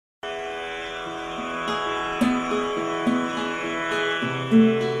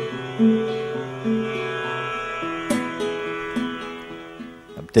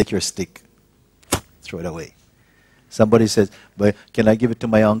Take your stick, throw it away. Somebody says, but can I give it to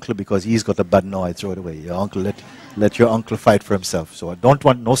my uncle because he's got a bad no, I throw it away. Your uncle, let your uncle fight for himself. So I don't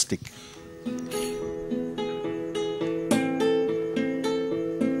want no stick.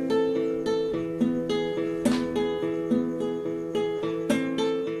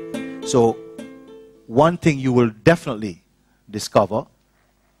 So one thing you will definitely discover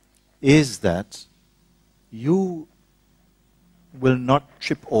is that you will not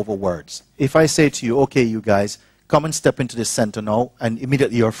trip over words. If I say to you, okay, you guys, come and step into this center now, and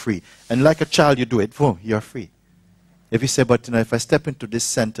immediately you're free. And like a child, you do it, boom, you're free. If you say, but you know, if I step into this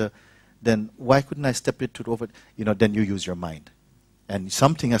center, then why couldn't I step it over? You know, then you use your mind. And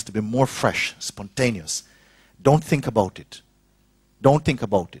something has to be more fresh, spontaneous. Don't think about it. Don't think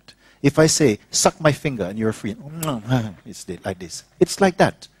about it. If I say, suck my finger, and you're free, it's like this. It's like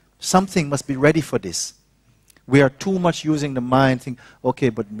that. Something must be ready for this. We are too much using the mind, think, okay,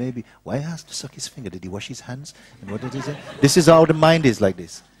 but maybe, why has to suck his finger? Did he wash his hands? And what did he say? This is how the mind is like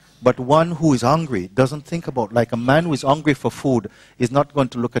this. But one who is hungry doesn't think about, like a man who is hungry for food is not going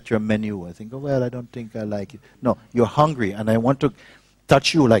to look at your menu and think, oh, well, I don't think I like it. No, you're hungry, and I want to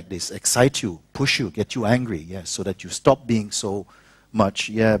touch you like this, excite you, push you, get you angry, yes, so that you stop being so much,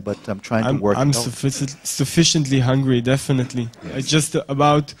 yeah, but I'm trying to work it out. I'm sufficiently hungry, definitely. Yes. It's just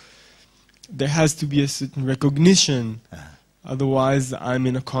about, there has to be a certain recognition. Otherwise, I'm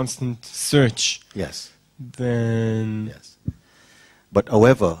in a constant search. Yes. Then... Yes. But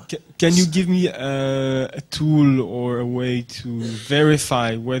however... Can you give me a tool or a way to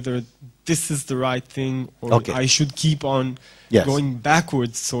verify whether this is the right thing or okay. I should keep on yes. going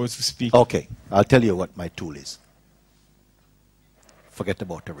backwards, so to speak? Okay. I'll tell you what my tool is. Forget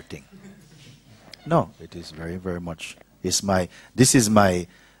about everything. No, it is very, very much... This is my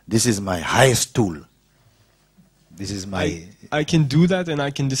highest tool. This is my... I can do that and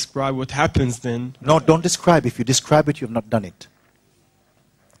I can describe what happens then. No, don't describe. If you describe it, you have not done it.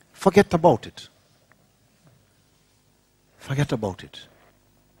 Forget about it. Forget about it.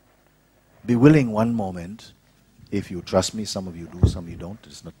 Be willing one moment. If you trust me, some of you do, some of you don't.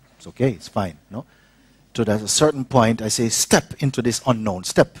 It's okay, it's fine. No? So there's a certain point, I say, step into this unknown.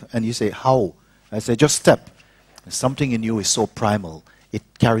 Step. And you say, how? I say, just step. And something in you is so primal. It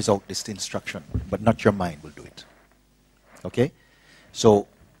carries out this instruction, but not your mind will do it. Okay? So,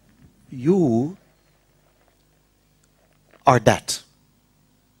 you are that.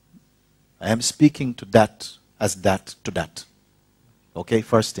 I am speaking to that as that to that. Okay,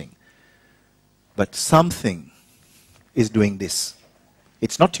 first thing. But something is doing this.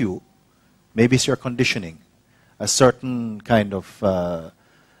 It's not you. Maybe it's your conditioning. A certain kind of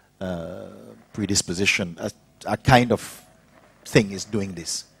predisposition, a kind of thing is doing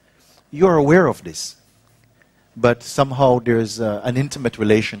this. You're aware of this, but somehow there's an intimate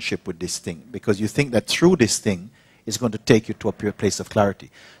relationship with this thing because you think that through this thing it's going to take you to a pure place of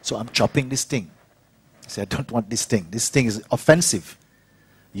clarity. So I'm chopping this thing. I say, I don't want this thing. This thing is offensive.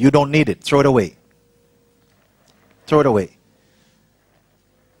 You don't need it. Throw it away. Throw it away.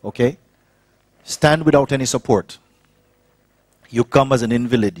 Okay? Stand without any support. You come as an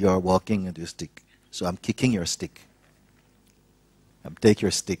invalid. You are walking with your stick. So I'm kicking your stick. Take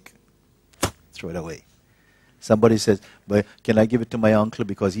your stick, throw it away. Somebody says, but can I give it to my uncle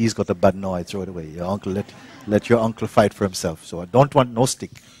because he's got a bad no, I throw it away. Your uncle, let your uncle fight for himself. So I don't want no stick.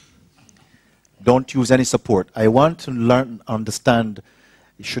 Don't use any support. I want to learn, understand,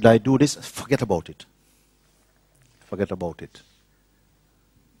 should I do this? Forget about it. Forget about it.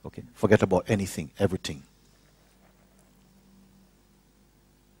 Okay? Forget about anything, everything.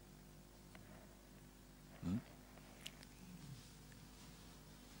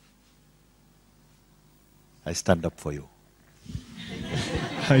 I stand up for you.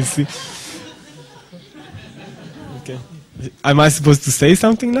 I see. Okay. Am I supposed to say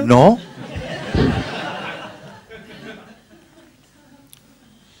something now? No.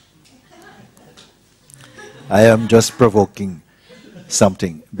 I am just provoking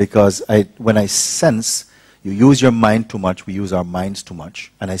something because when I sense you use your mind too much, we use our minds too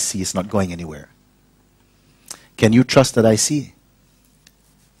much, and I see it's not going anywhere. Can you trust that I see?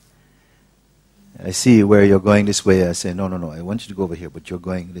 I see where you're going this way. I say, no, no, no, I want you to go over here, but you're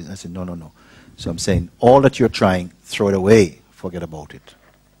going this. I say, no, no, no. So I'm saying, all that you're trying, throw it away. Forget about it.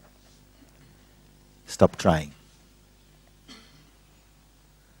 Stop trying.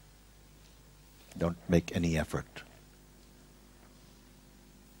 Don't make any effort.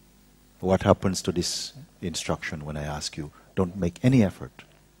 What happens to this instruction when I ask you, don't make any effort?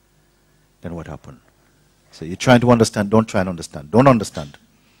 Then what happens? So you're trying to understand, don't try and understand. Don't understand.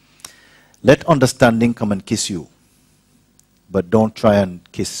 Let understanding come and kiss you. but don't try and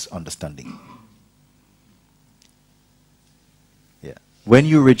kiss understanding. Yeah. When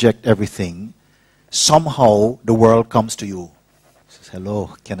you reject everything, somehow the world comes to you. Says,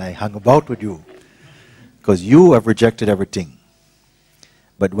 hello, can I hang about with you? Because you have rejected everything.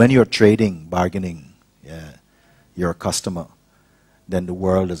 But when you're trading, bargaining, yeah, you're a customer, then the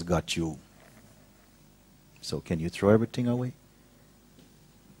world has got you. So can you throw everything away?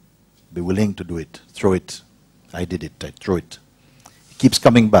 Be willing to do it. Throw it. I did it. I throw it. It keeps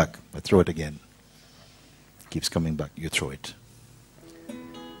coming back. I throw it again. It keeps coming back. You throw it.